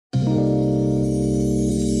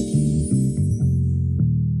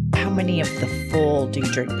many of the full do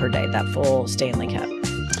you drink per day, that full Stanley Cup?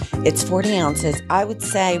 It's 40 ounces. I would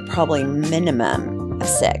say probably minimum of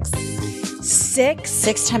 6. 6?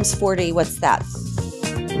 6 times 40, what's that?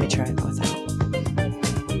 Let me try it. What's that?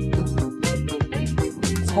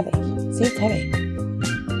 It's heavy. See, it's heavy.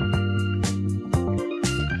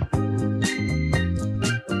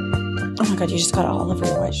 Oh my God, you just got it all over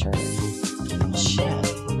your white shirt. Shit.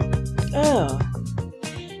 Oh.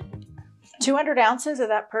 200 ounces of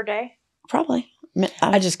that per day? Probably.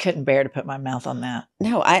 I just couldn't bear to put my mouth on that.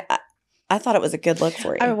 No, I thought it was a good look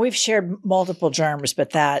for you. I mean, we've shared multiple germs,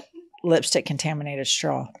 but that lipstick contaminated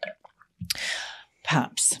straw.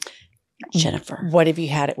 Pumps. Jennifer. What have you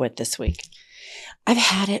had it with this week? I've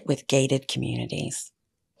had it with gated communities.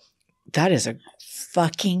 That is a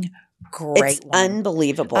fucking great It's one.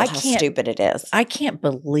 unbelievable how stupid it is. I can't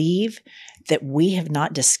believe that we have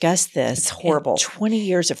not discussed this. It's horrible. In 20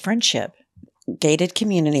 years of friendship. Gated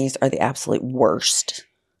communities are the absolute worst.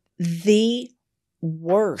 The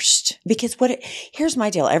worst. Because here's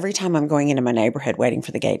my deal. Every time I'm going into my neighborhood waiting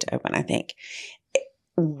for the gate to open, I think,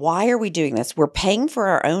 why are we doing this? We're paying for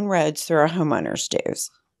our own roads through our homeowners'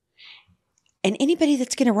 dues. And anybody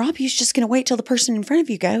that's going to rob you is just going to wait till the person in front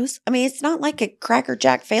of you goes. I mean, it's not like a Cracker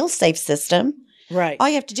Jack fail-safe system. Right. All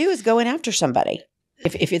you have to do is go in after somebody.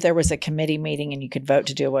 If there was a committee meeting and you could vote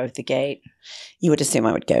to do away with the gate. You would assume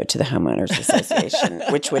I would go to the homeowners association,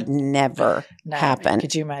 which would never happen.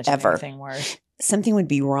 Could you imagine ever. anything worse? Something would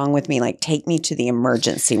be wrong with me. Like, take me to the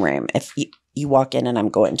emergency room if you walk in and I'm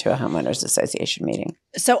going to a homeowners association meeting.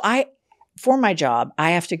 So for my job, I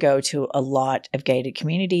have to go to a lot of gated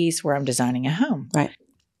communities where I'm designing a home. Right.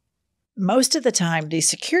 Most of the time, these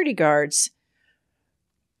security guards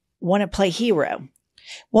want to play hero.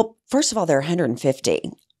 Well, first of all, there are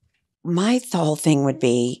 150. My whole thing would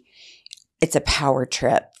be it's a power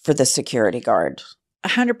trip for the security guard.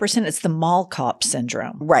 100%. It's the mall cop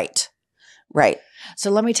syndrome. Right. Right.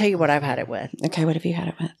 So let me tell you what I've had it with. Okay. What have you had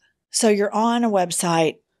it with? So you're on a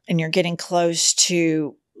website and you're getting close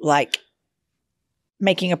to like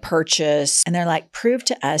making a purchase. And they're like, prove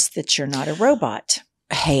to us that you're not a robot.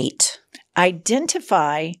 Hate.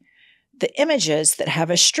 Identify the images that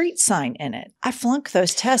have a street sign in it. I flunk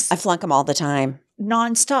those tests. I flunk them all the time.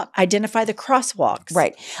 Nonstop. Identify the crosswalks.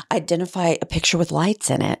 Right. Identify a picture with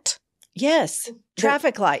lights in it. Yes.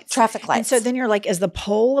 Traffic lights. Traffic lights. And so then you're like, is the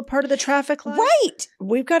pole a part of the traffic light? Right.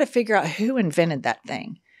 We've got to figure out who invented that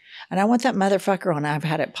thing. And I want that motherfucker on I've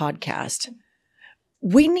Had It podcast.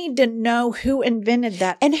 We need to know who invented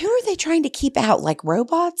that. And who are they trying to keep out? Like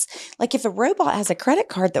robots? Like if a robot has a credit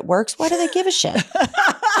card that works, why do they give a shit?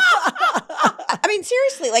 I mean,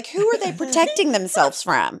 seriously, like who are they protecting themselves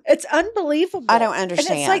from? It's unbelievable. I don't understand.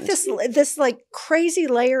 And it's like this like crazy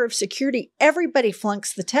layer of security. Everybody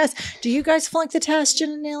flunks the test. Do you guys flunk the test, Jen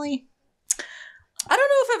and Neely? I don't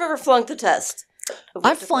know if I've ever flunked the test.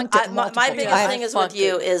 I've flunked it My biggest thing is with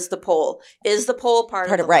you is the pole. Is the pole part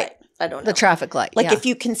of the right? light? I don't know. The traffic light. Like if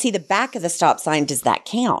you can see the back of the stop sign, does that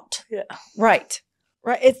count? Yeah. Right.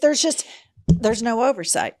 Right. There's no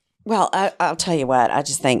oversight. Well, I'll tell you what. I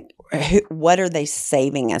just think, what are they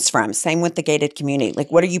saving us from? Same with the gated community.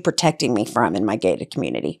 Like, what are you protecting me from in my gated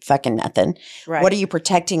community? Fucking nothing. Right. What are you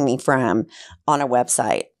protecting me from on a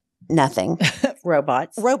website? Nothing.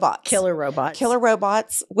 Robots. Killer robots. Killer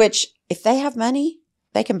robots, which if they have money,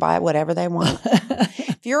 they can buy whatever they want.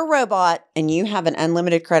 If you're a robot and you have an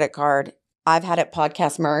unlimited credit card, I've Had It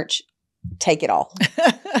podcast merch, take it all.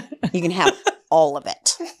 You can have all of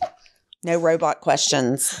it. No robot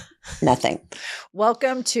questions, nothing.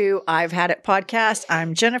 Welcome to I've Had It podcast.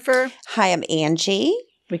 I'm Jennifer. Hi, I'm Angie.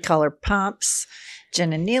 We call her Pumps.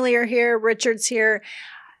 Jen and Neely are here. Richard's here.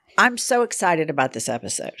 I'm so excited about this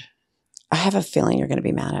episode. I have a feeling you're going to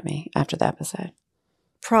be mad at me after the episode.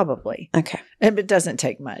 Probably. Okay. It doesn't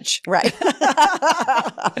take much. Right.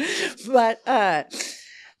 But I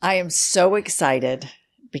am so excited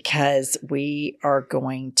because we are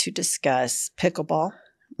going to discuss pickleball.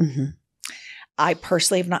 Mm-hmm. I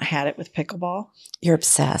personally have not had it with pickleball. You're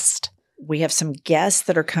obsessed. We have some guests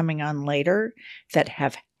that are coming on later that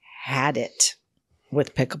have had it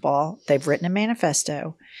with pickleball. They've written a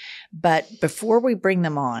manifesto. But before we bring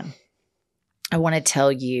them on, I want to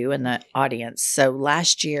tell you and the audience. So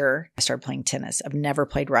last year, I started playing tennis. I've never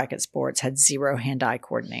played racket sports, had zero hand-eye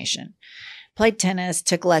coordination. Played tennis,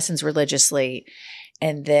 took lessons religiously,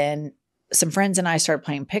 and then some friends and I started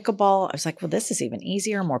playing pickleball. I was like, well, this is even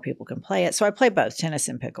easier. More people can play it. So I play both tennis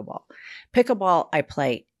and pickleball. Pickleball, I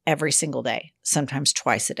play every single day, sometimes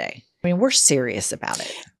twice a day. I mean, we're serious about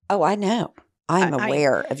it. Oh, I know. I'm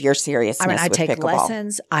aware of your seriousness with pickleball. I take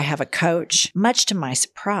lessons. I have a coach. Much to my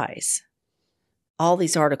surprise, all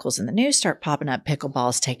these articles in the news start popping up.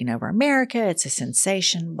 Pickleball's taking over America. It's a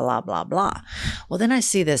sensation, blah, blah, blah. Well, then I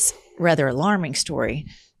see this rather alarming story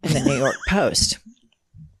in the New York Post.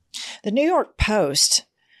 The New York Post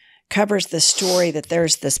covers the story that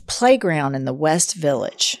there's this playground in the West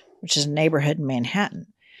Village, which is a neighborhood in Manhattan,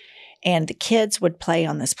 and the kids would play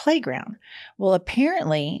on this playground. Well,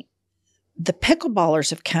 apparently the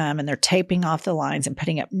pickleballers have come and they're taping off the lines and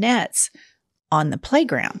putting up nets on the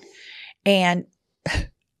playground. And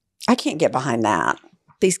I can't get behind that.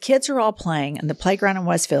 These kids are all playing in the playground in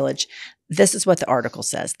West Village. This is what the article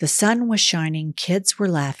says. The sun was shining, kids were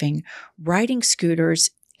laughing, riding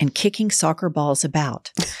scooters, and kicking soccer balls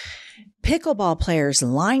about. Pickleball players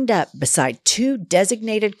lined up beside 2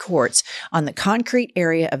 designated courts on the concrete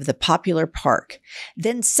area of the popular park.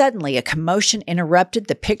 Then suddenly a commotion interrupted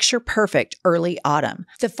the picture-perfect early autumn.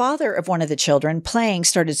 The father of one of the children playing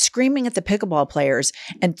started screaming at the pickleball players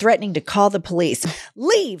and threatening to call the police.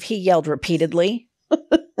 "Leave," he yelled repeatedly.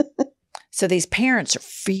 So these parents are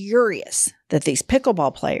furious that these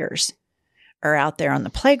pickleball players are out there on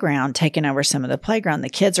the playground taking over some of the playground. The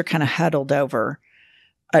kids are kind of huddled over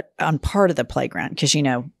on part of the playground because, you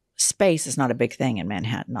know, space is not a big thing in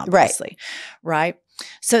Manhattan, obviously. Right?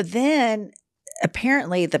 So then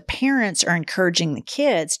apparently the parents are encouraging the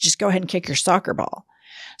kids, just go ahead and kick your soccer ball.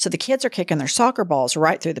 So the kids are kicking their soccer balls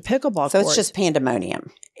right through the pickleball So courts. it's just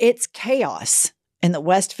pandemonium. It's chaos in the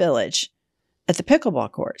West Village at the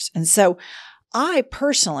pickleball courts. And so I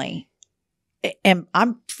personally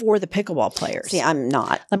I'm for the pickleball players. See, I'm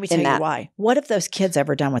not. Let me tell you why. What have those kids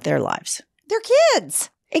ever done with their lives? They're kids.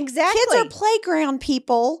 Exactly. Kids are playground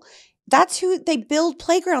people. That's who they build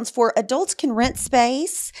playgrounds for. Adults can rent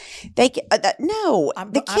space. They can,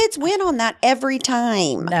 the kids win on that every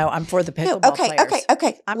time. No, I'm for the pickleball players.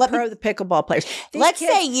 Okay. I'm pro the pickleball players. Let's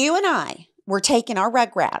say you and I were taking our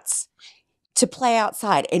Rugrats to play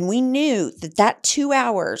outside, and we knew that 2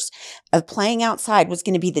 hours of playing outside was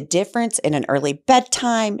going to be the difference in an early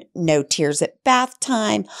bedtime, no tears at bath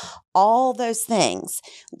time, all those things.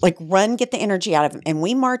 Like run, get the energy out of them. And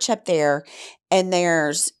we march up there, and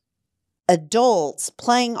there's adults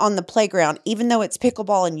playing on the playground, even though it's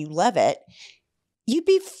pickleball and you love it, you'd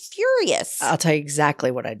be furious. I'll tell you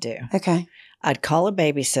exactly what I'd do. Okay. I'd call a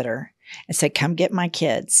babysitter and say, come get my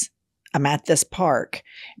kids. I'm at this park.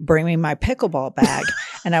 Bring me my pickleball bag.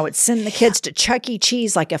 And I would send the kids to Chuck E.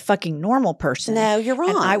 Cheese like a fucking normal person. No, you're wrong.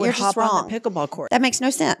 And I would you're hop just wrong. on the pickleball court. That makes no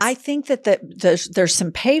sense. I think that there's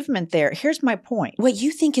some pavement there. Here's my point. What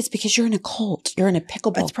you think is because you're in a cult. You're in a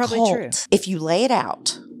pickleball That's probably cult. true. If you lay it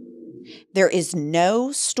out, there is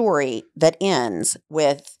no story that ends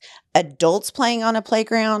with adults playing on a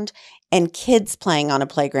playground and kids playing on a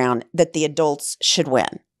playground that the adults should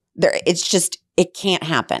win. It can't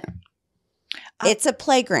happen. It's a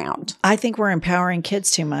playground. I think we're empowering kids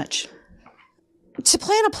too much. To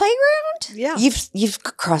play on a playground? Yeah. You've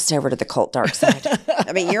crossed over to the cult dark side.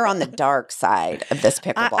 I mean, you're on the dark side of this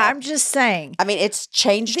pickleball. I'm just saying. I mean, it's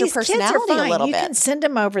changed your These kids personality are fine. a little you bit. You can send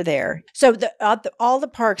them over there. So all the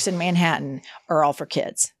parks in Manhattan are all for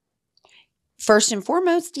kids. First and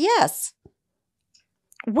foremost, yes.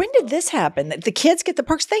 When did this happen? That the kids get the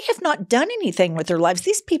parks? They have not done anything with their lives.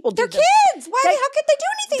 These people They're kids. How could they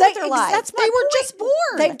do anything with their lives? That's my they were point. just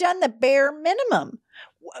born. They've done the bare minimum.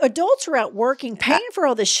 Adults are out working, paying for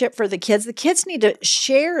all this shit for the kids. The kids need to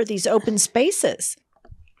share these open spaces.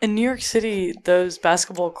 In New York City, those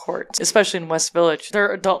basketball courts, especially in West Village,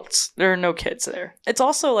 they're adults. There are no kids there. It's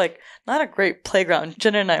also like not a great playground.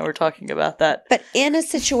 Jenna and I were talking about that. But in a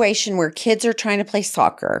situation where kids are trying to play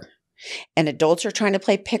soccer and adults are trying to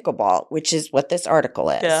play pickleball, which is what this article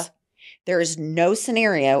is, there is no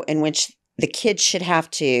scenario in which the kids should have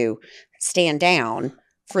to stand down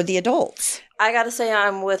for the adults. I got to say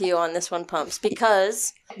I'm with you on this one, Pumps,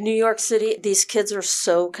 because New York City, these kids are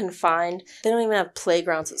so confined. They don't even have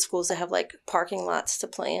playgrounds at schools. They have like parking lots to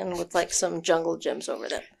play in with like some jungle gyms over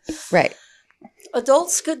them. Right.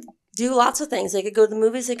 Adults could do lots of things. They could go to the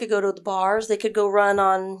movies. They could go to the bars. They could go run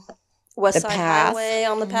on West Side Highway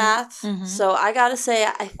on the path. Mm-hmm. So I got to say,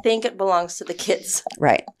 I think it belongs to the kids.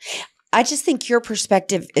 Right. I just think your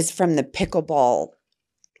perspective is from the pickleball.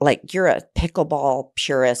 Like, you're a pickleball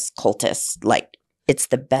purist cultist. Like, it's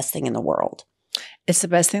the best thing in the world. It's the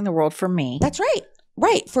best thing in the world for me. That's right.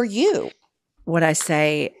 Right. For you. What I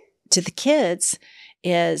say to the kids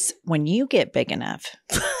is when you get big enough,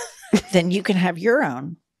 then you can have your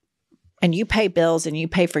own. And you pay bills and you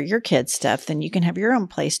pay for your kids' stuff, then you can have your own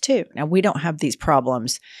place too. Now, we don't have these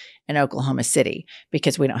problems in Oklahoma City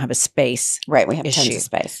because we don't have a space Right. We have issue. tons of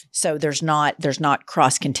space. So there's not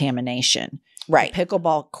cross-contamination. Right. The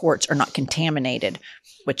pickleball courts are not contaminated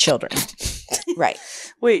with children. Right.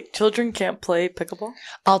 Wait, children can't play pickleball?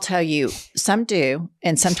 I'll tell you, some do.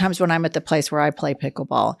 And sometimes when I'm at the place where I play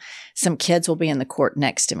pickleball, some kids will be in the court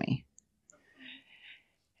next to me.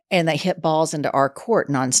 And they hit balls into our court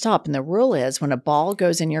nonstop. And the rule is when a ball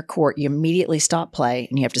goes in your court, you immediately stop play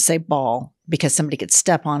and you have to say ball because somebody could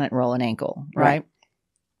step on it and roll an ankle, right?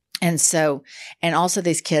 And so, and also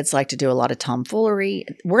these kids like to do a lot of tomfoolery.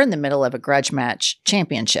 We're in the middle of a grudge match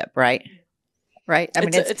championship, right? Right? I mean,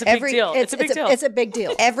 it's a big deal. It's a big deal. It's a big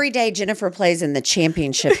deal. Every day, Jennifer plays in the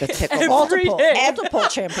championship of pickleball. Multiple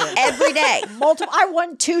champions. Every day. Multiple. I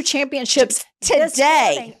won 2 championships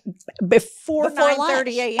Today. Before Before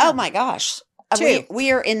 9:30 a.m. Oh my gosh.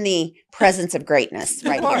 We are in the presence of greatness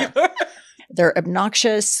right here. They're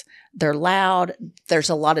obnoxious. They're loud. There's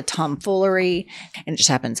a lot of tomfoolery, and it just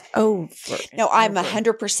happens over. No, I'm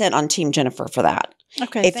 100% on Team Jennifer for that.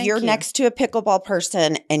 Okay. If you're next to a pickleball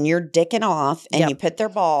person and you're dicking off and you put their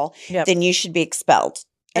ball, then you should be expelled.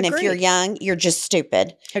 And if you're young, you're just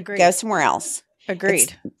stupid. Agreed. Go somewhere else.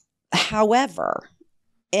 Agreed. However,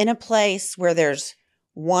 in a place where there's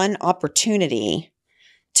one opportunity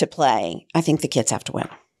to play, I think the kids have to win.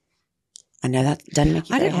 I know that doesn't make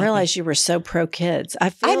you. I very didn't happy. realize you were so pro kids. I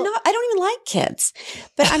don't even like kids,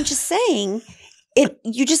 but I'm just saying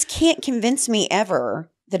you just can't convince me ever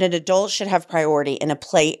that an adult should have priority in a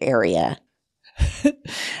play area.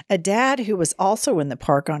 A dad who was also in the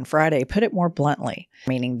park on Friday put it more bluntly,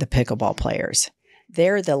 meaning the pickleball players.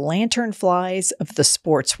 They're the lantern flies of the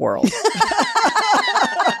sports world.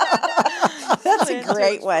 That's a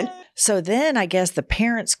great one. So then I guess the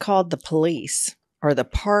parents called the police or the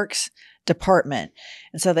parks department.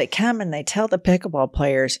 And so they come and they tell the pickleball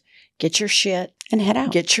players, get your shit and head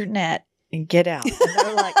out. Get your net and get out. And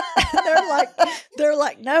they're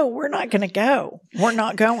like, no, we're not going to go. We're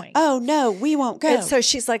not going. Oh, no, we won't go. And so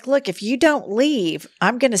she's like, look, if you don't leave,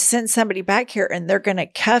 I'm going to send somebody back here and they're going to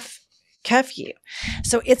cuff you.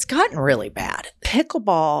 So it's gotten really bad.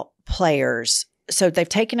 Pickleball players, so they've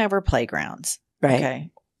taken over playgrounds. Right.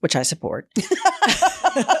 Okay. Which I support.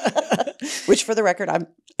 Which, for the record, I'm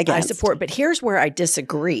against. I support. But here's where I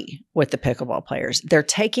disagree with the pickleball players. They're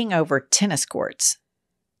taking over tennis courts.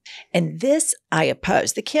 And this I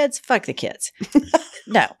oppose. The kids, fuck the kids.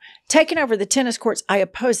 No. Taking over the tennis courts, I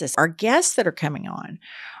oppose this. Our guests that are coming on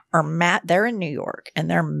are mad. They're in New York, and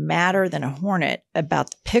they're madder than a hornet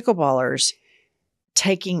about the pickleballers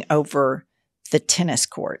taking over the tennis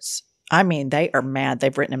courts. I mean, they are mad.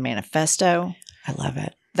 They've written a manifesto. I love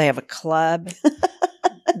it. They have a club.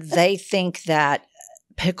 They think that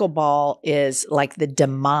pickleball is like the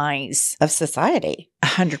demise of society.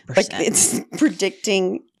 100%. Like it's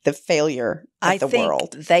predicting the failure of the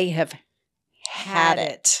world. They have had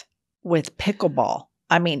it with pickleball.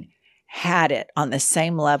 I mean, had it on the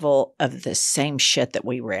same level of the same shit that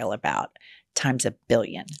we rail about times a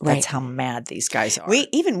billion. That's how mad these guys are.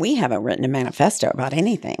 We haven't written a manifesto about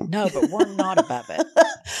anything. No, but we're not above it.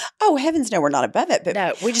 Oh, heavens no, we're not above it. But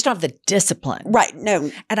no, we just don't have the discipline. Right.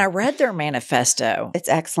 No. And I read their manifesto. It's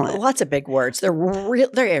excellent. Lots of big words.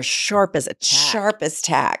 They're as sharp as a tack. Sharp as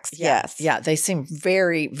tacks. Yeah. Yes. Yeah. They seem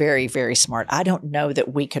very, very, very smart. I don't know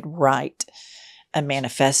that we could write a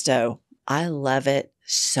manifesto. I love it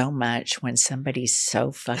so much when somebody's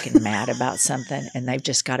so fucking mad about something and they've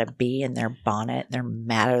just got a bee in their bonnet. They're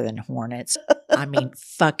madder than hornets. I mean,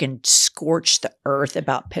 fucking scorch the earth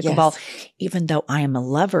about pickleball, even though I am a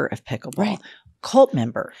lover of pickleball. Right. Cult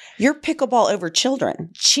member. You're pickleball over children.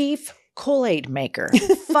 Chief Kool-Aid maker.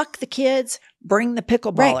 Fuck the kids. Bring the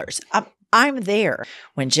pickleballers. Right. I'm there.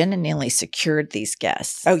 When Jen and Neely secured these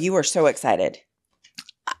guests. Oh, you were so excited.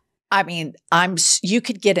 I mean, you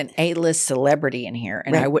could get an A-list celebrity in here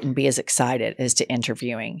and I wouldn't be as excited as to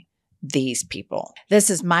interviewing these people. This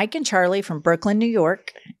is Mike and Charlie from Brooklyn, New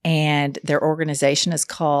York, and their organization is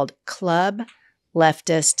called Club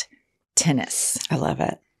Leftist Tennis. I love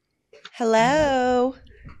it. Hello.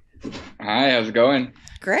 Hi, how's it going?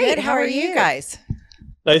 Great. Good. How are you guys?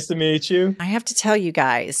 Nice to meet you. I have to tell you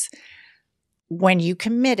guys, when you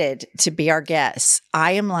committed to be our guests,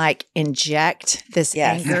 I am like, inject this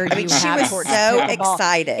anger you have was towards so pickleball.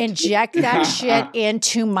 excited. Inject that shit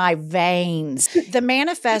into my veins. The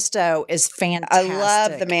manifesto is fantastic. I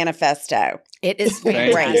love the manifesto. It is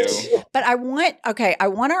fantastic. But I want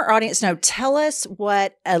our audience to know, tell us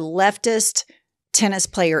what a leftist tennis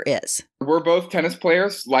player is. We're both tennis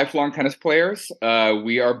players, lifelong tennis players.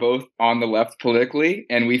 We are both on the left politically,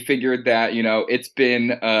 and we figured that, it's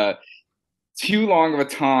been too long of a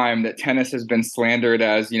time that tennis has been slandered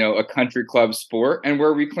as, a country club sport, and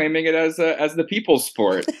we're reclaiming it as the people's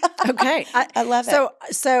sport. Okay. I love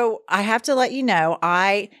it. So I have to let you know,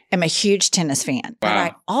 I am a huge tennis fan, but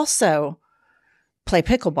I also play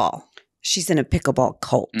pickleball. She's in a pickleball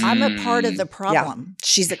cult. I'm a part of the problem.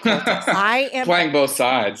 She's a cultist. I am Playing both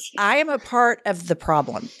sides. I am a part of the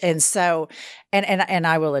problem. And so, and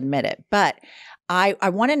I will admit it. But I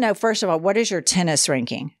want to know, first of all, what is your tennis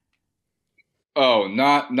ranking? Oh,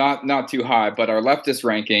 not too high, but our leftist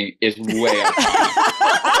ranking is way up.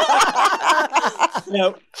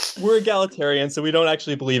 Now, we're egalitarian, so we don't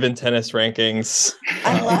actually believe in tennis rankings.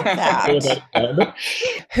 I love that.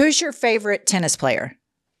 Who's your favorite tennis player?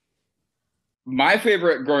 My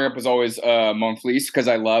favorite growing up was always Monfils, because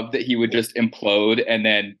I loved that he would just implode and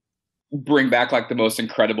then bring back like the most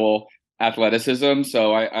incredible athleticism.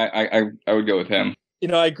 So I would go with him. You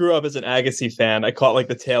know, I grew up as an Agassi fan. I caught like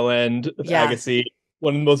the tail end of Agassi.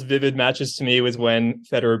 One of the most vivid matches to me was when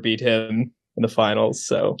Federer beat him in the finals.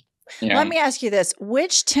 So Yeah. Let me ask you this.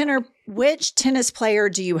 Which tennis player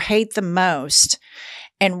do you hate the most?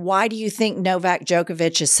 And why do you think Novak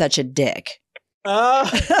Djokovic is such a dick? well,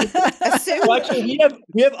 actually,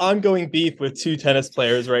 we have ongoing beef with two tennis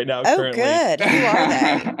players right now. Oh, currently. good. Who are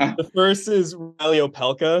they? The first is Riley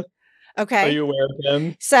Opelka. Okay. Are you aware of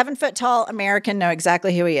him? 7 foot tall American, know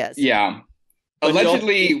exactly who he is. Yeah. But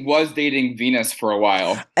Allegedly was dating Venus for a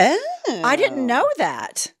while. Oh. I didn't know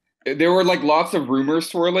that. There were like lots of rumors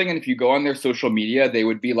swirling, and if you go on their social media, they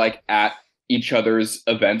would be like at each other's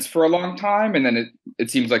events for a long time, and then it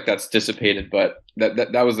seems like that's dissipated, but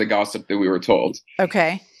that was the gossip that we were told.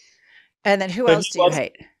 Okay. And then who But else he do you loves-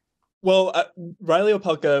 hate? Well, Riley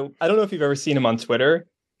Opelka, I don't know if you've ever seen him on Twitter.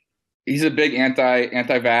 He's a big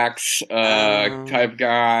anti-vax type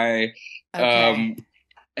guy. Okay.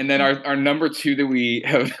 And then our number two that we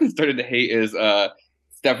have started to hate is Stefanos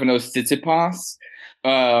Tsitsipas,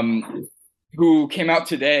 who came out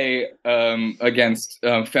today against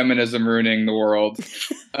feminism ruining the world.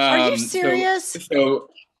 Are you serious? So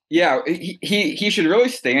yeah, he should really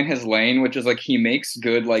stay in his lane, which is like he makes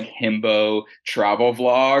good like himbo travel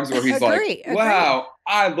vlogs where he's Agree. wow,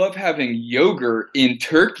 I love having yogurt in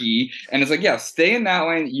Turkey. And it's like, yeah, stay in that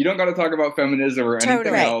lane. You don't got to talk about feminism or anything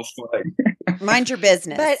Totally. else. Like, Mind your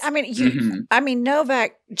business. But I mean,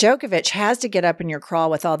 Novak Djokovic has to get up in your crawl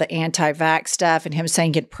with all the anti-vax stuff and him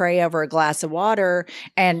saying he'd pray over a glass of water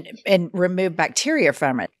and remove bacteria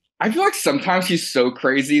from it. I feel like sometimes he's so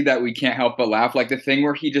crazy that we can't help but laugh. Like the thing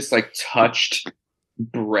where he just like touched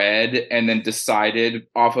bread and then decided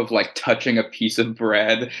off of like touching a piece of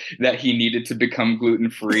bread that he needed to become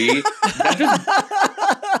gluten-free. That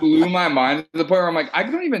just blew my mind to the point where I'm like, I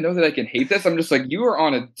don't even know that I can hate this. I'm just like, you are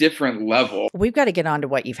on a different level. We've got to get on to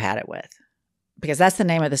what you've had it with, because that's the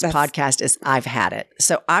name of this podcast is I've Had It.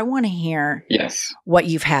 So I want to hear Yes. what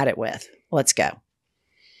you've had it with. Let's go.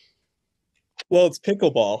 Well, it's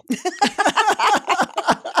pickleball.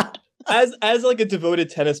 As like a devoted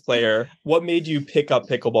tennis player, what made you pick up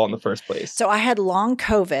pickleball in the first place? So I had long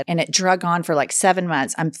COVID and it drug on for like 7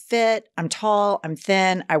 months. I'm fit, I'm tall, I'm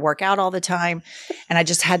thin, I work out all the time. And I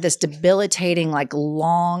just had this debilitating, like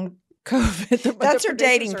long COVID. That's her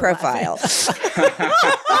dating profile.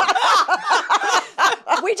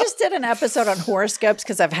 We just did an episode on horoscopes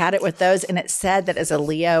because I've had it with those. And it said that as a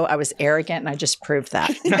Leo, I was arrogant, and I just proved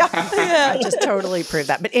that. I just totally proved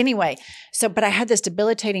that. But anyway, but I had this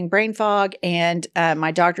debilitating brain fog, and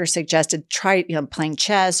my doctor suggested try playing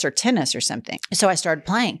chess or tennis or something. So I started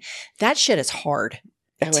playing. That shit is hard.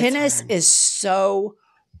 Tennis is so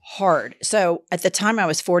hard. So at the time I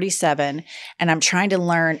was 47 and I'm trying to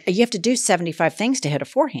learn, you have to do 75 things to hit a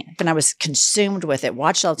forehand. And I was consumed with it,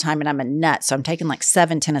 watched all the time, and I'm a nut. So I'm taking like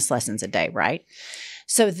 7 tennis lessons a day, right?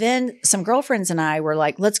 So then some girlfriends and I were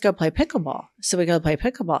like, let's go play pickleball. So we go play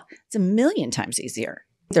pickleball. It's 1,000,000 times easier.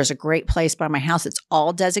 There's a great place by my house. It's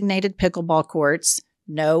all designated pickleball courts.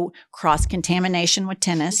 No cross-contamination with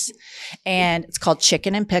tennis. And it's called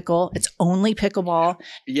Chicken and Pickle. It's only pickleball.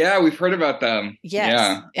 Yeah, we've heard about them.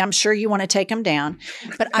 Yes. Yeah. I'm sure you want to take them down.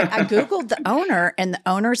 But I Googled the owner, and the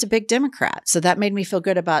owner's a big Democrat. So that made me feel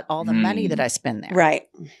good about all the money that I spend there. Right.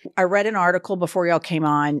 I read an article before y'all came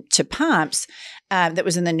on to Pumps that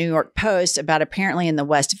was in the New York Post about apparently in the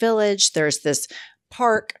West Village, there's this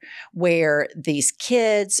park where these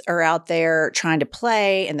kids are out there trying to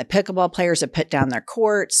play, and the pickleball players have put down their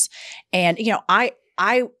courts. And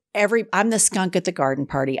I'm the skunk at the garden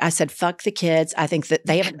party. I said, fuck the kids. I think that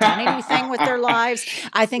they haven't done anything with their lives.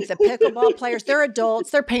 I think the pickleball players, they're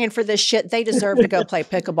adults. They're paying for this shit. They deserve to go play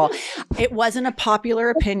pickleball. It wasn't a popular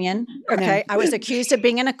opinion. Okay. I was accused of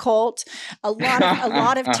being in a cult. A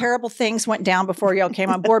lot of terrible things went down before y'all came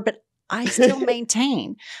on board, but I still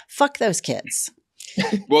maintain, fuck those kids.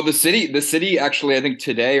 Well, the city actually, I think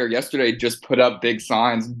today or yesterday, just put up big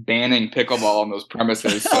signs banning pickleball on those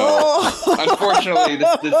premises. So unfortunately,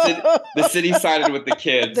 the city sided with the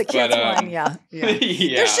kids. The kids won, yeah.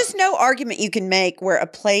 Yeah. There's just no argument you can make where a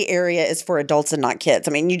play area is for adults and not kids.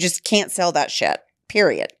 I mean, you just can't sell that shit.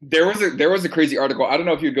 Period. There was a crazy article. I don't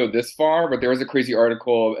know if you'd go this far, but there was a crazy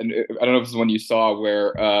article, and I don't know if it's the one you saw,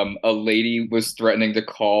 where a lady was threatening to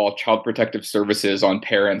call Child Protective Services on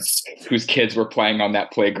parents whose kids were playing on that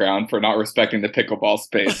playground for not respecting the pickleball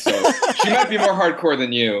space. So she might be more hardcore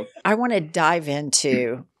than you. I want to dive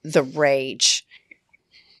into the rage.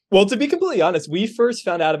 Well, to be completely honest, we first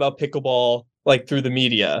found out about pickleball like through the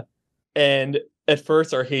media, and at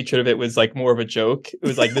first our hatred of it was like more of a joke. It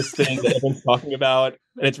was like this thing that everyone's talking about,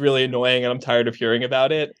 and it's really annoying, and I'm tired of hearing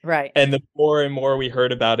about it. Right. And the more and more we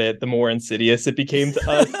heard about it, the more insidious it became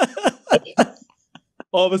to us.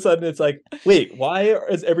 All of a sudden, it's like, wait, why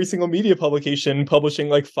is every single media publication publishing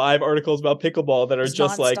like 5 articles about pickleball that are It's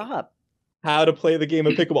just nonstop. like how to play the game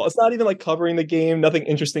of pickleball? It's not even like covering the game, nothing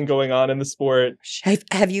interesting going on in the sport.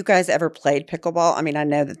 Have you guys ever played pickleball? I mean, I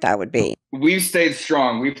know that would be. We've stayed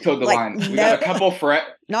strong. We've towed the Like, line. We got a couple friends.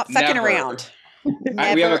 Not fucking Never. around.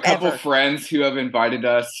 We have a couple Ever. friends who have invited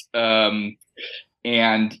us.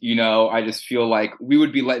 And, I just feel like we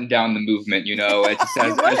would be letting down the movement, It's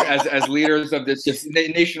just as leaders of this just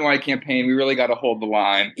nationwide campaign, we really got to hold the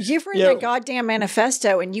line. You've read the goddamn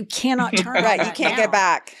manifesto and you cannot turn Right, on you can't go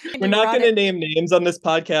back. We're not going to name names on this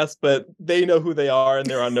podcast, but they know who they are and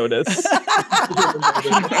they're on notice.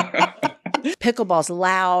 Pickleball's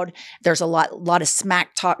loud. There's a lot of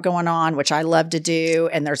smack talk going on, which I love to do.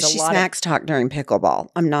 And there's She a lot smacks talk during pickleball.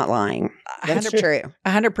 I'm not lying. That's true.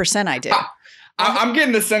 100% I do. I'm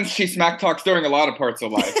getting the sense she smack talks during a lot of parts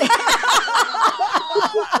of life.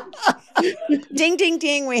 Ding, ding,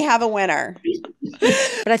 ding. We have a winner.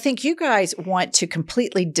 But I think you guys want to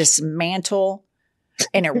completely dismantle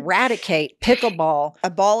and eradicate pickleball.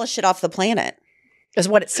 Abolish it off the planet. Is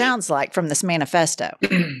what it sounds like from this manifesto.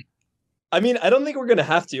 I mean, I don't think we're going to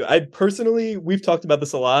have to. We've talked about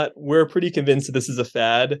this a lot. We're pretty convinced that this is a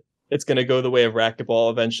fad. It's going to go the way of racquetball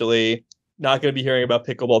eventually. Not going to be hearing about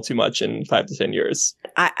pickleball too much in 5 to 10 years.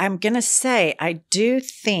 I'm going to say, I do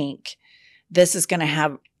think this is going to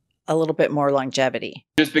have a little bit more longevity.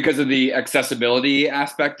 Just because of the accessibility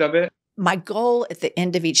aspect of it? My goal at the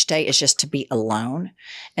end of each day is just to be alone.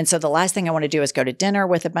 And so the last thing I want to do is go to dinner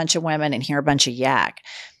with a bunch of women and hear a bunch of yak.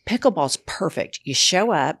 Pickleball's perfect. You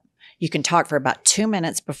show up, you can talk for about 2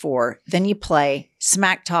 minutes before, then you play,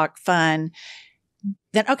 smack talk, fun.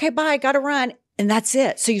 Then, okay, bye, got to run. And that's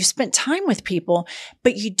it. So you've spent time with people,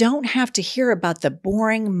 but you don't have to hear about the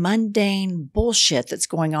boring, mundane bullshit that's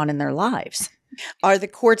going on in their lives. Are the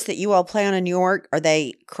courts that you all play on in New York, are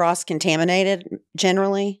they cross-contaminated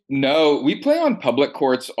generally? No, we play on public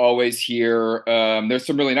courts always here. There's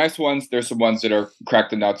some really nice ones. There's some ones that are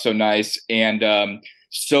cracked and not so nice. And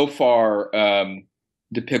so far,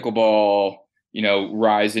 the pickleball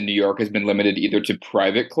rise in New York has been limited either to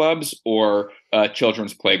private clubs or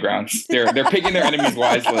children's playgrounds. They're picking their enemies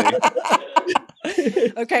wisely.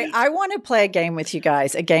 Okay, I want to play a game with you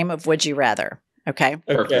guys, a game of Would You Rather. Okay?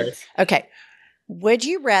 Perfect. Okay. Would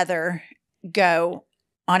you rather go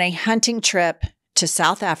on a hunting trip to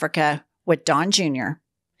South Africa with Don Jr.?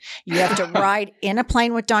 You have to ride in a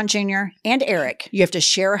plane with Don Jr. and Eric. You have to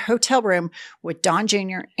share a hotel room with Don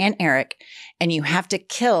Jr. and Eric. And you have to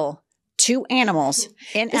kill 2 animals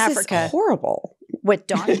in Africa. This is horrible. With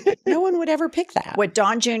Don. No one would ever pick that. With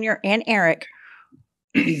Don Jr. and Eric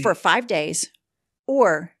for 5 days.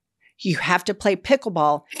 Or you have to play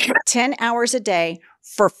pickleball 10 hours a day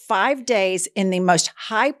for 5 days in the most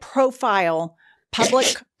high-profile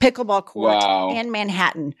public pickleball court in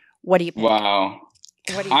Manhattan. What do you pick? Wow.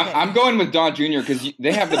 What do you pick? I'm going with Don Jr. because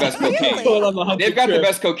they have the best cocaine. They've got the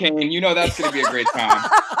best cocaine. That's going to be a great time.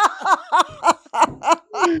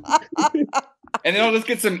 And then I'll just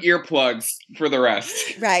get some earplugs for the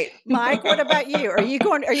rest. Right. Mike, what about you? Are you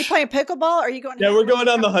playing pickleball? Or are you going? Yeah, we're going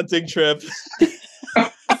on the hunting trip.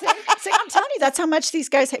 See, I'm telling you, that's how much these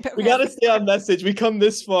guys hate pickleball. We got to stay on message. We come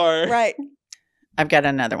this far. Right. I've got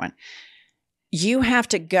another one. You have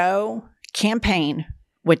to go campaign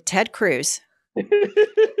with Ted Cruz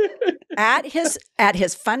at his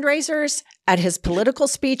fundraisers, at his political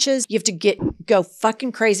speeches. You have to go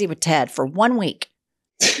fucking crazy with Ted for 1 week.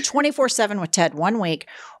 24/7 with Ted 1 week,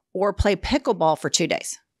 or play pickleball for 2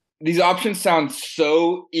 days. These options sound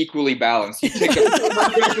so equally balanced. You take a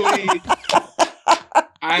perfectly.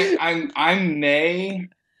 I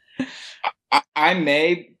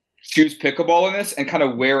may choose pickleball in this and kind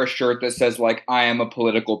of wear a shirt that says like I am a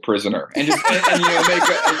political prisoner and just make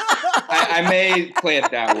I may play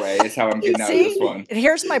it that way. Is how I'm getting out of this one.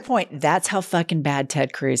 Here's my point. That's how fucking bad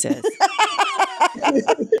Ted Cruz is.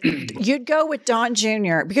 You'd go with Don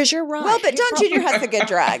Jr. because you're right. Well, but Don Jr. has the good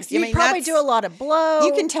drugs. You probably do a lot of blow.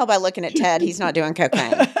 You can tell by looking at Ted, he's not doing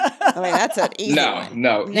cocaine. I mean, that's an easy one.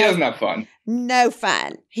 No, he doesn't have fun. No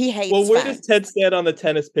fun. He hates Well, where fun. does Ted stand on the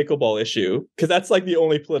tennis pickleball issue? Because that's like the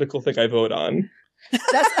only political thing I vote on.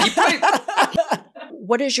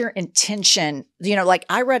 What is your intention? You know, like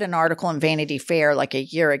I read an article in Vanity Fair like a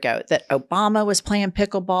year ago that Obama was playing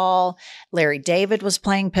pickleball, Larry David was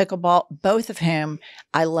playing pickleball, both of whom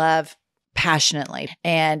I love passionately.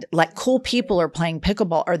 And like cool people are playing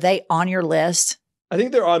pickleball. Are they on your list? I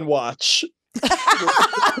think they're on watch.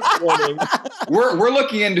 We're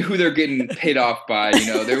looking into who they're getting paid off by. You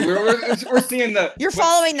know, we're seeing the. You're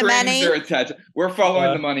following the money. We're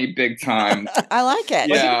following the money big time. I like it.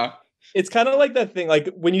 Yeah. It's kind of like that thing, like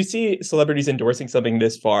when you see celebrities endorsing something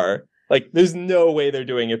this far, like there's no way they're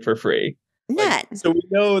doing it for free. None. Like, so we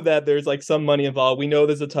know that there's like some money involved. We know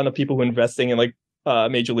there's a ton of people who are investing in like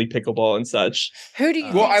Major League Pickleball and such. Who do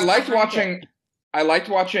you? Well, I liked watching.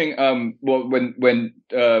 Well, when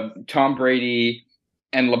Tom Brady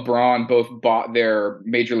and LeBron both bought their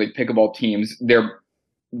Major League Pickleball teams,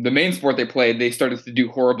 the main sport they played, they started to do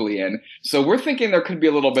horribly in. So we're thinking there could be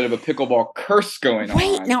a little bit of a pickleball curse going on.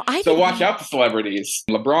 Wait, now So watch out, the celebrities.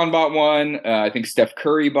 LeBron bought one. I think Steph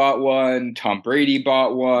Curry bought one. Tom Brady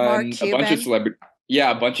bought one. Mark A Cuban. bunch of celebrities.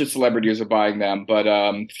 Yeah, a bunch of celebrities are buying them. But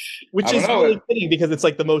Which is really fitting because it's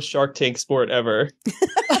like the most Shark Tank sport ever.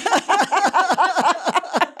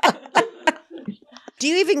 Do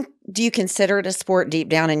you consider it a sport deep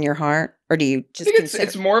down in your heart, or do you just? I think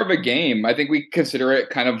it's more of a game. I think we consider it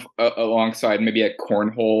kind of alongside maybe a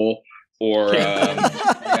cornhole or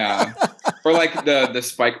or like the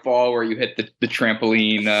spike ball where you hit the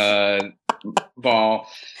trampoline ball.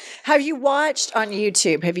 Have you watched on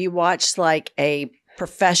YouTube? Have you watched like a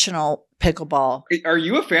professional pickleball? Are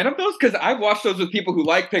you a fan of those? Because I've watched those with people who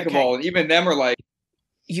like pickleball, and even them are like,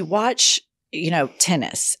 you watch,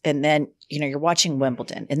 tennis, and then you're watching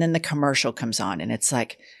Wimbledon, and then the commercial comes on, and it's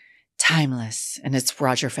like timeless, and it's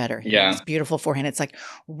Roger Federer. Yeah. It's beautiful forehand. It's like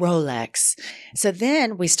Rolex. So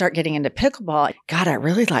then we start getting into pickleball. God, I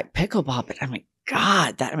really like pickleball, but I mean,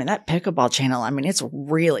 God, that pickleball channel, it's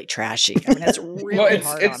really trashy. It's really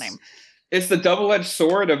hard on him. It's the double-edged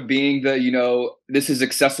sword of being this is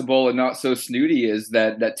accessible and not so snooty, is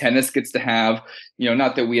that tennis gets to have,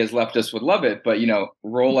 not that we as leftists would love it, but,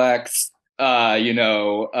 Rolex,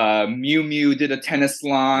 Miu Miu did a tennis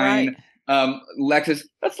line. Right. Lexus,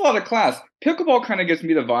 that's a lot of class. Pickleball kind of gives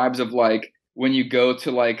me the vibes of like when you go to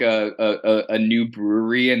like a new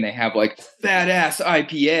brewery and they have like fat ass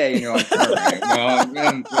IPA, and you're like, all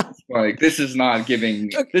right, well, like this is not giving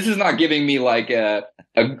me like a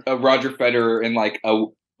Roger Federer in like a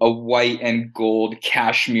white and gold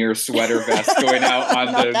cashmere sweater vest going out on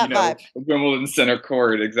the Wimbledon center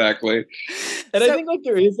court. Exactly. And I think like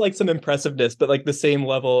there is like some impressiveness, but like the same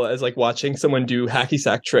level as like watching someone do hacky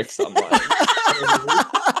sack tricks online.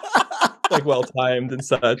 Like well timed and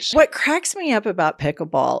such. What cracks me up about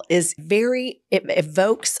pickleball is it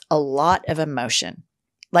evokes a lot of emotion.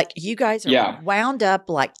 Like you guys are wound up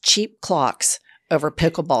like cheap clocks over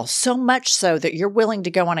pickleball, so much so that you're willing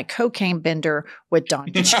to go on a cocaine bender with Don.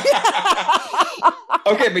 Okay,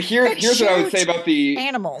 but here's what I would say about the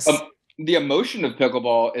animals. The emotion of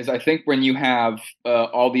pickleball is, I think, when you have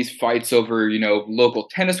all these fights over, local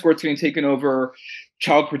tennis courts getting taken over,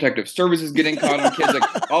 Child Protective Services getting caught on kids,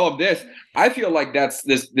 like all of this. I feel like that's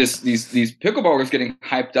these pickleballers getting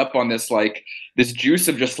hyped up on this juice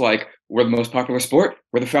of just like, we're the most popular sport,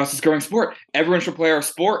 we're the fastest growing sport, everyone should play our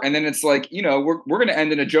sport, and then it's like, we're going to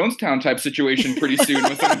end in a Jonestown type situation pretty soon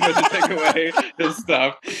when someone doesn't take away this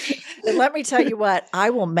stuff. And let me tell you what, I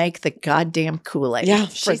will make the goddamn Kool-Aid. Yeah,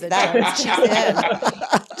 she's in.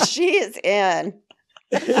 She is in.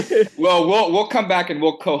 Well, we'll come back and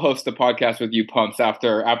we'll co-host the podcast with you, Pumps,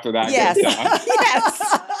 after that. Yes,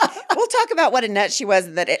 yes. We'll talk about what a nut she was,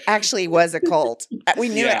 and that it actually was a cult. We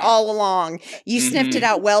knew it all along. You sniffed it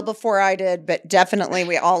out well before I did, but definitely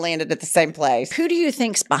we all landed at the same place. Who do you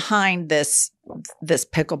think's behind this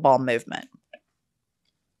pickleball movement?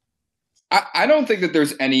 I don't think that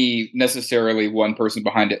there's any necessarily one person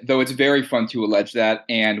behind it, though it's very fun to allege that.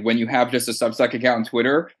 And when you have just a Substack account on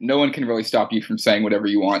Twitter, no one can really stop you from saying whatever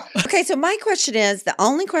you want. Okay, so my question is, the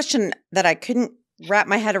only question that I couldn't wrap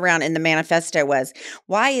my head around in the manifesto was,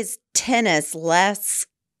 why is tennis less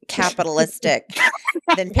capitalistic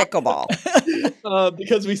than pickleball?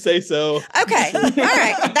 Because we say so. Okay, all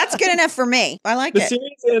right. That's good enough for me. I like The it.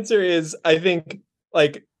 serious answer is, I think,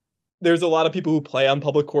 like, there's a lot of people who play on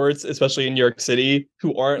public courts, especially in New York City,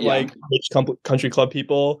 who aren't like rich country club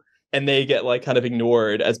people, and they get like kind of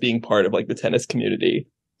ignored as being part of like the tennis community.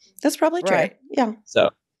 That's probably true. Right. Yeah. So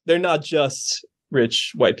they're not just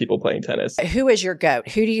rich white people playing tennis. Who is your GOAT?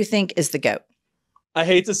 Who do you think is the GOAT? I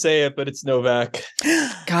hate to say it, but it's Novak.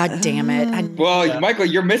 God damn it. Well, Michael,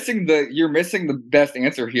 you're missing the best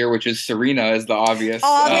answer here, which is Serena is the obvious.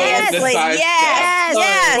 Obviously, yes.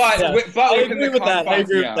 But I agree with that. I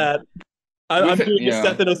agree with that. I'm doing a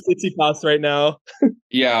Stefanos Tsitsipas right now.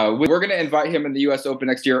 Yeah, we're going to invite him in the U.S. Open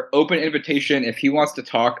next year. Open invitation if he wants to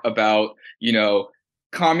talk about,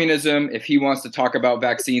 communism, if he wants to talk about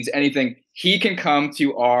vaccines, anything, he can come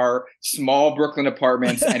to our small Brooklyn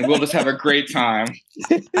apartments and we'll just have a great time.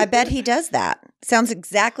 I bet he does that. Sounds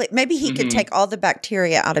exactly. Maybe he could take all the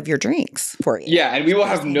bacteria out of your drinks for you. Yeah, and we will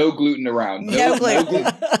have no gluten around. No gluten.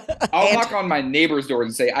 I'll knock on my neighbor's doors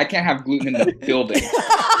and say, I can't have gluten in the building.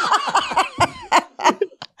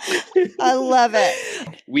 I love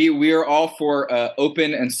it. We are all for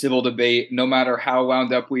open and civil debate, no matter how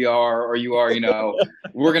wound up we are or you are.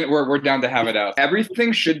 We're down to have it out.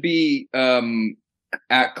 Everything should be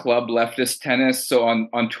at Club Leftist Tennis. So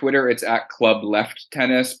on Twitter, it's at Club Left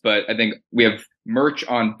Tennis. But I think we have merch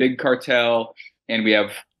on Big Cartel, and we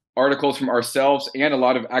have articles from ourselves and a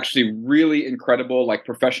lot of actually really incredible like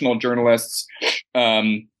professional journalists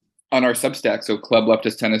on our Substack. So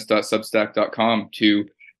clubleftistttennis.substack.com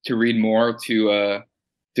to read more, to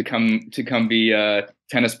come be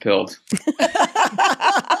tennis pilled.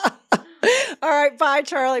 All right, bye,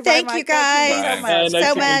 Charlie. Thank bye, you Mike. guys Thank you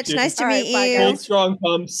so much. Nice to meet bye, you. guys. Hold strong,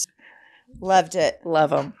 pumps. Loved it.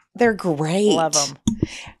 Love them. They're great. Love them.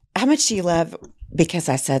 How much do you love? Because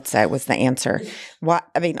I said so was the answer. Why?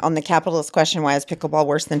 I mean, on the capitalist question, why is pickleball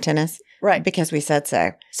worse than tennis? Right. Because we said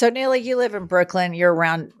so. So, Neely, you live in Brooklyn. You're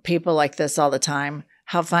around people like this all the time.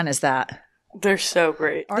 How fun is that? They're so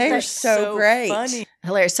great. Aren't They're they so great. Funny.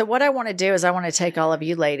 hilarious? So, what I want to do is I want to take all of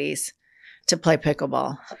you ladies to play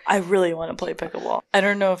pickleball. I really want to play pickleball. I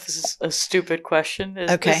don't know if this is a stupid question. Is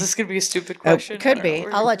this going to be a stupid question? Could I don't be. know.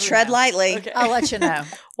 I'll let you Tread know. lightly. Okay. I'll let you know.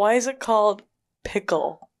 Why is it called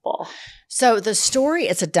pickleball? So the story,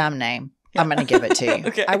 it's a dumb name. I'm going to give it to you.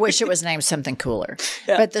 Okay. I wish it was named something cooler.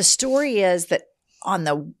 Yeah. But the story is that on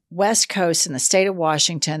the West Coast in the state of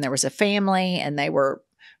Washington, there was a family and they were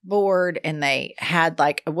bored and they had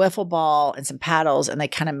like a wiffle ball and some paddles and they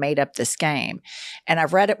kind of made up this game. And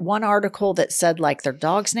I've read one article that said like their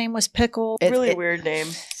dog's name was Pickle. Really weird name.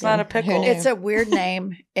 It's not a pickle. It's a weird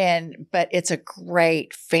name, but it's a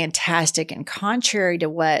great, fantastic, and contrary to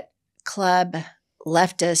what Club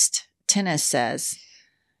Leftist Tennis says,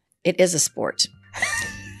 it is a sport.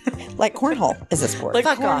 Like cornhole is a sport. Like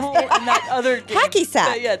Fuck off. cornhole and that other game. Hacky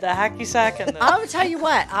sack. Yeah, the hacky sack and the... I'll tell you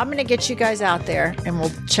what, I'm going to get you guys out there and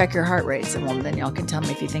we'll check your heart rates and then y'all can tell me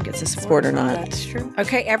if you think it's a sport or not. That's true.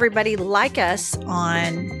 Okay, everybody, like us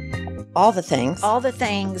on All the things. all the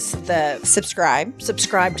things, Subscribe.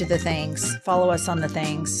 subscribe to the things, follow us on the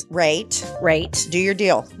things, Rate. rate, Do your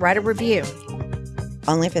deal. write a review.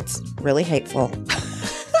 Only if it's really hateful.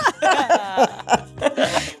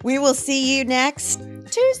 We will see you next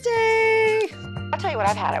Tuesday. I'll tell you what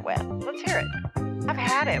I've had it with. Let's hear it. I've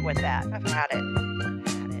had it with that. I've had it.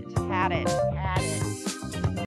 Had it. Had it. Had it.